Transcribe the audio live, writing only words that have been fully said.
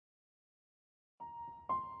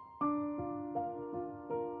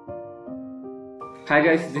Hi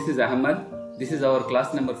guys, this is Ahmad. This is our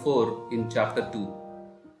class number 4 in chapter 2.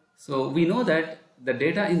 So we know that the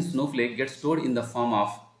data in Snowflake gets stored in the form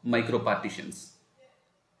of micropartitions.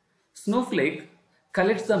 Snowflake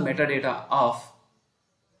collects the metadata of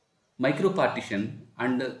micropartition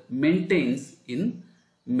and maintains in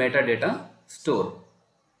metadata store.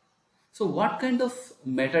 So what kind of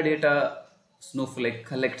metadata Snowflake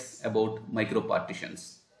collects about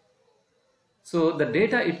micropartitions? So the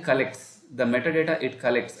data it collects, the metadata it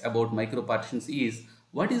collects about micropartitions is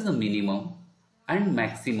what is the minimum and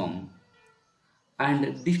maximum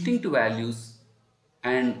and distinct values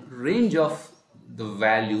and range of the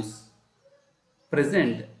values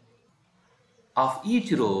present of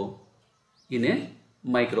each row in a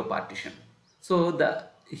micropartition. So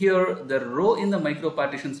here the row in the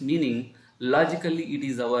micropartitions meaning logically it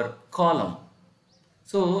is our column.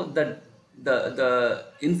 So the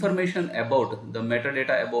information about the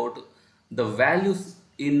metadata about the values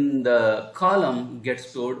in the column gets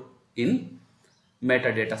stored in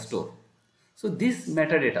metadata store. So this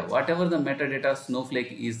metadata, whatever the metadata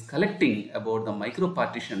Snowflake is collecting about the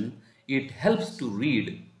micropartition, it helps to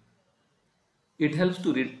read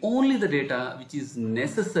only the data which is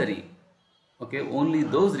necessary. Okay, only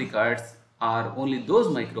those records or only those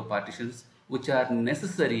micropartitions which are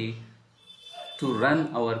necessary to run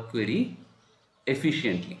our query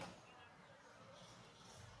efficiently.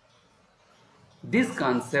 This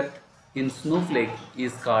concept in Snowflake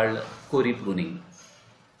is called query pruning.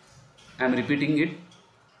 I am repeating it.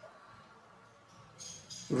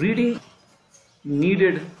 Reading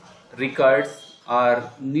needed records or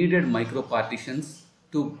needed micropartitions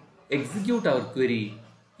to execute our query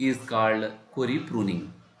is called query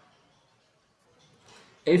pruning.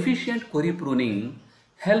 Efficient query pruning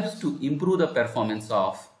helps to improve the performance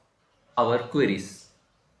of our queries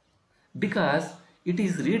because it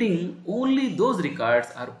is reading only those records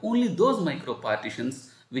or only those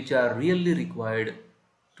micropartitions which are really required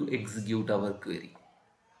to execute our query.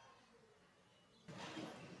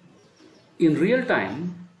 In real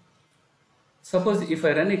time, suppose if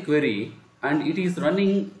I run a query and it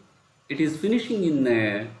is finishing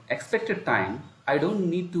in expected time, I don't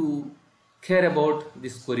need to care about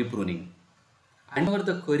this query pruning. And whenever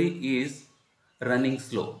the query is running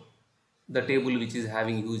slow, the table which is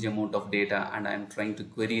having huge amount of data and I am trying to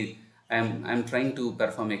query, I am trying to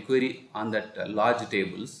perform a query on that large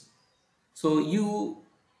tables. So you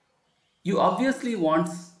obviously want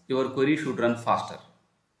your query should run faster,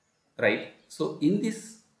 right? So in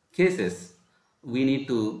these cases, we need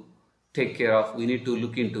to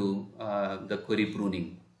look into the query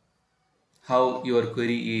pruning. How your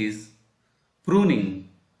query is pruning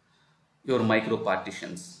your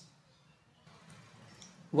micropartitions.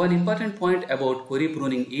 One important point about query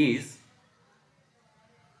pruning is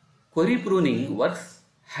query pruning works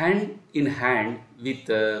hand in hand with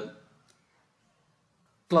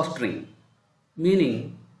clustering,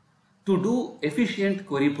 meaning to do efficient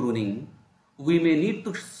query pruning, we may need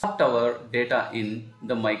to sort our data in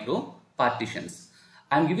the micropartitions.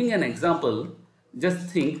 I am giving an example. Just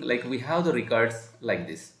think like we have the records like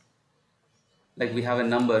this. Like we have a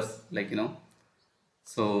numbers like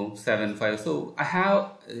so 7, 5. So I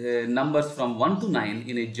have numbers from 1 to 9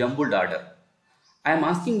 in a jumbled order. I am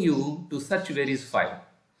asking you to search where is 5.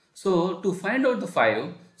 So to find out the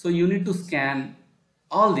 5, so you need to scan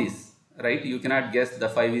all these, right? You cannot guess the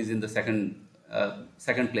 5 is in the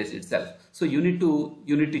second place itself. So you need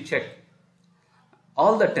to check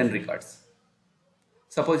all the 10 records.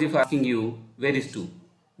 Suppose if I am asking you where is 2,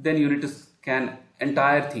 then you need to scan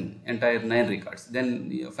entire 9 records.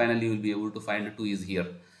 Then finally you will be able to find 2 is here.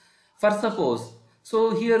 For suppose,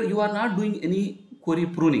 so here you are not doing any query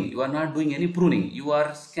pruning. You are not doing any pruning. You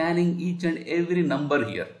are scanning each and every number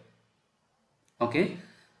here. Okay.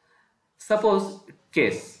 Suppose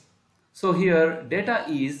case. So here data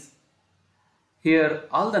is here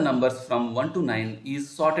all the numbers from 1 to 9 is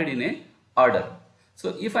sorted in a order.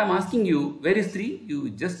 So if I am asking you where is 3,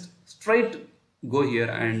 you just straight go here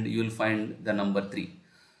and you will find the number 3.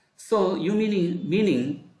 So you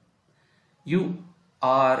meaning you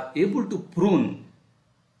are able to prune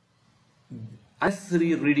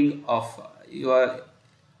unnecessary reading of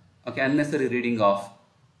unnecessary reading of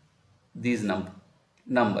these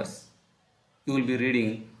numbers. You will be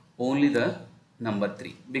reading only the number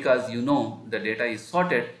 3 because you know the data is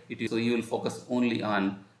sorted. So you will focus only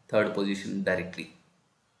on third position directly.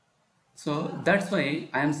 So that's why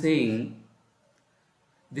I am saying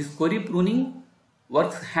this query pruning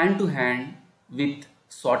works hand to hand with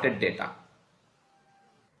sorted data.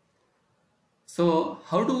 So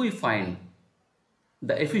how do we find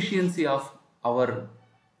the efficiency of our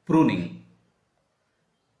pruning?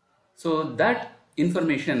 So that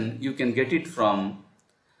information you can get it from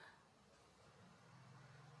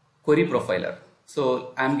query profiler.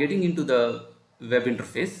 So I'm getting into the web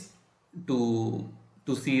interface to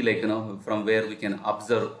see, like, from where we can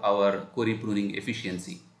observe our query pruning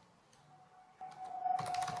efficiency.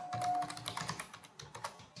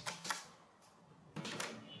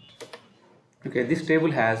 Okay, this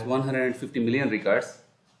table has 150 million records.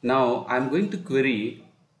 Now I'm going to query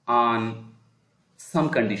on some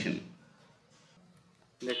condition.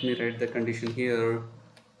 Let me write the condition here.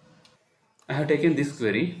 I have taken this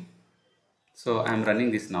query, so I'm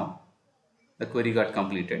running this now. The query got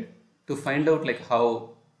completed. To find out like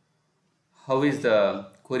how is the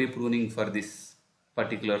query pruning for this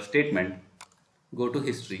particular statement, go to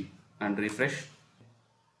history and refresh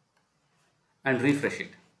it.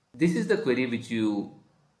 This is the query which you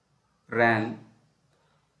ran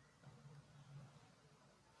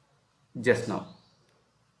just now.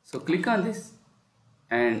 So click on this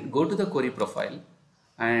and go to the query profile,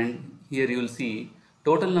 and here you will see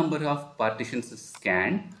total number of partitions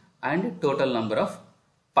scanned and total number of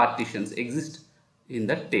partitions exist in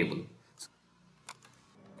the table.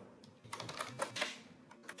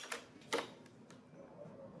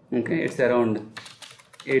 Okay, it's around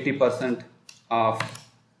 80% of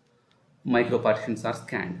micropartitions are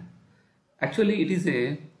scanned. Actually, it is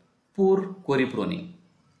a poor query pruning,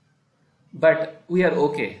 but we are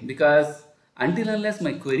okay, because until unless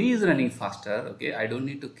my query is running faster, okay, I don't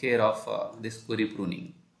need to care of this query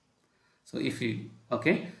pruning. So if you,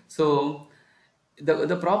 okay, so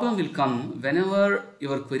the problem will come whenever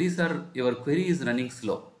your query is running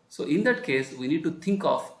slow. So in that case, we need to think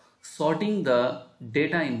of sorting the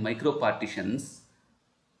data in micropartitions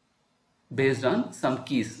based on some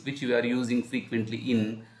keys which you are using frequently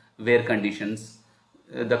in where conditions,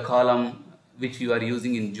 the column which you are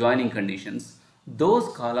using in joining conditions,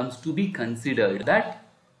 those columns to be considered, that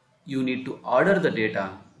you need to order the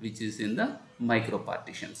data which is in the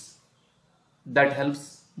micropartitions. That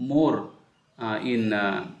helps more in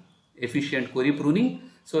efficient query pruning.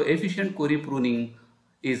 So efficient query pruning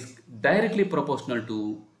is directly proportional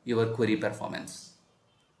to your query performance.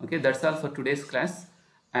 Okay, that's all for today's class,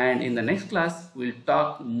 and in the next class we'll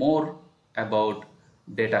talk more about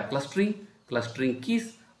data clustering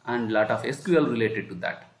keys, and lot of SQL related to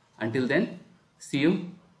that. Until then, see you,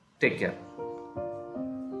 take care.